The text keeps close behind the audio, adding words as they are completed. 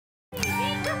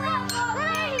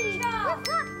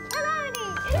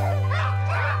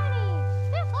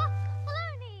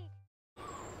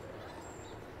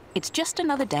It's just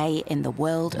another day in the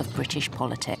world of British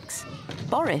politics.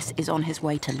 Boris is on his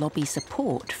way to lobby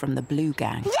support from the Blue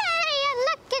Gang. Yay!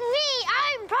 Look at me!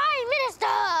 I'm Prime Minister!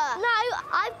 No,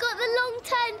 I've got the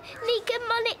long-term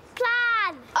economic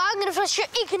plan. I'm going to flush your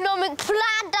economic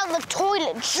plan down the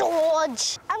toilet,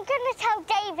 George. I'm going to tell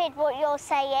David what you're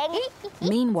saying.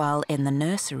 Meanwhile, in the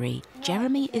nursery,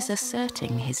 Jeremy is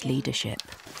asserting his leadership.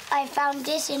 I found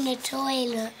this in the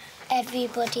toilet.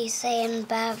 Everybody's saying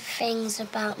bad things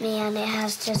about me and it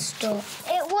has to stop.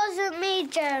 It wasn't me,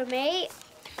 Jeremy.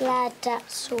 Glad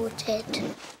that's sorted.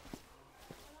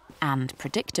 And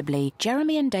predictably,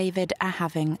 Jeremy and David are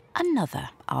having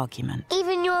another argument.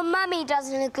 Even your mummy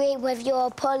doesn't agree with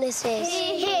your policies.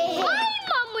 My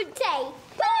mum would say,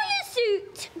 put on a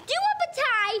suit, do up a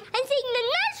tie and sing the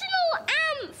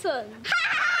national anthem.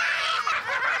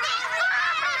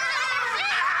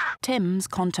 Tim's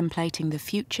contemplating the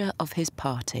future of his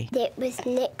party. It was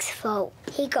Nick's fault.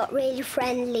 He got really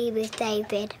friendly with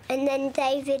David, and then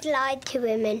David lied to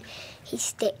him and he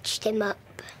stitched him up.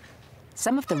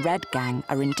 Some of the Red Gang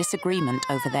are in disagreement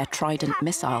over their Trident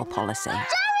missile policy.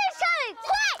 Joey,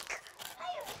 quick!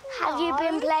 Have you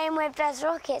been playing with those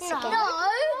rockets again? No.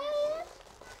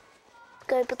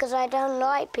 Good, because I don't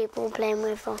like people playing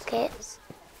with rockets.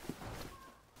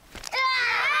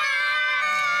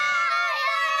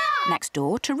 Next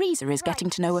door, Teresa is getting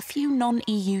to know a few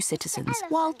non-EU citizens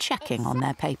while checking on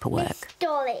their paperwork. Miss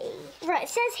Dolly. Right, it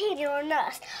says here you're a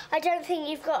nurse. I don't think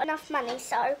you've got enough money,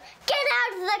 so get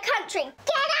out of the country!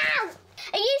 Get out!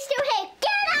 Are you still here?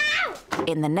 Get out!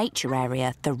 In the nature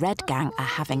area, the Red Gang are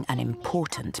having an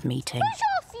important meeting. Push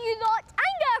off, you lot!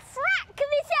 I'm gonna frack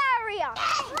this area!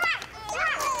 Frack!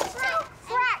 Frack! Frack!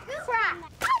 Frack! Frack!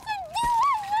 I can do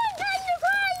it! I'm the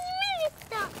Prime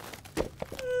Minister!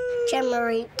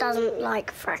 Jeremy doesn't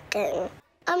like fracking.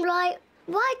 I'm like,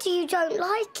 why do you don't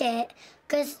like it?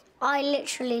 Because I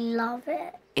literally love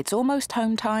it. It's almost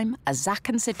home time as Zach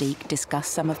and Sadiq discuss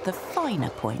some of the finer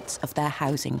points of their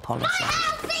housing policy. My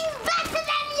housing's better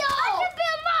than yours! I can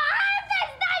build more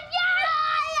houses than you!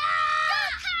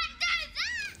 You can't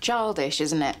do that! Childish,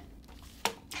 isn't it?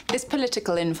 This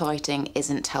political infighting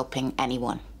isn't helping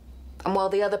anyone. And while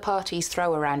the other parties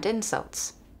throw around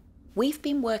insults, we've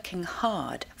been working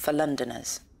hard for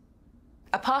Londoners.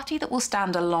 A party that will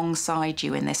stand alongside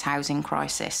you in this housing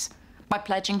crisis by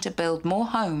pledging to build more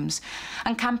homes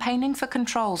and campaigning for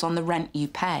controls on the rent you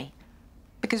pay.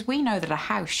 Because we know that a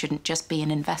house shouldn't just be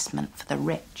an investment for the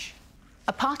rich.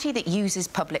 A party that uses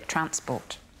public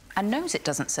transport and knows it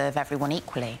doesn't serve everyone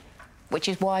equally, which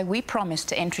is why we promised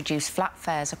to introduce flat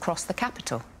fares across the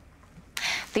capital.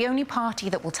 The only party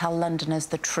that will tell Londoners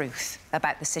the truth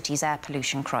about the city's air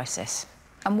pollution crisis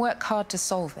and work hard to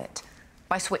solve it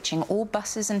by switching all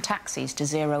buses and taxis to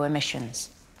zero emissions.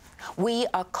 We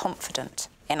are confident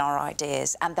in our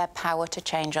ideas and their power to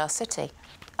change our city,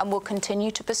 and will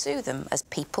continue to pursue them as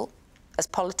people, as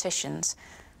politicians,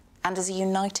 and as a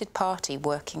united party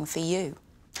working for you.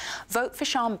 Vote for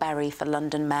Sian Berry for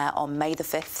London Mayor on May the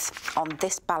 5th on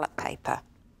this ballot paper.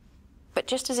 But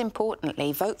just as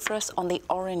importantly, vote for us on the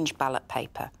orange ballot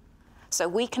paper, so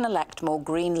we can elect more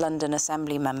Green London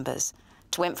Assembly members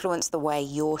to influence the way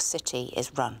your city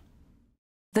is run.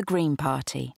 The Green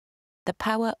Party. The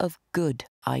power of good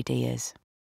ideas.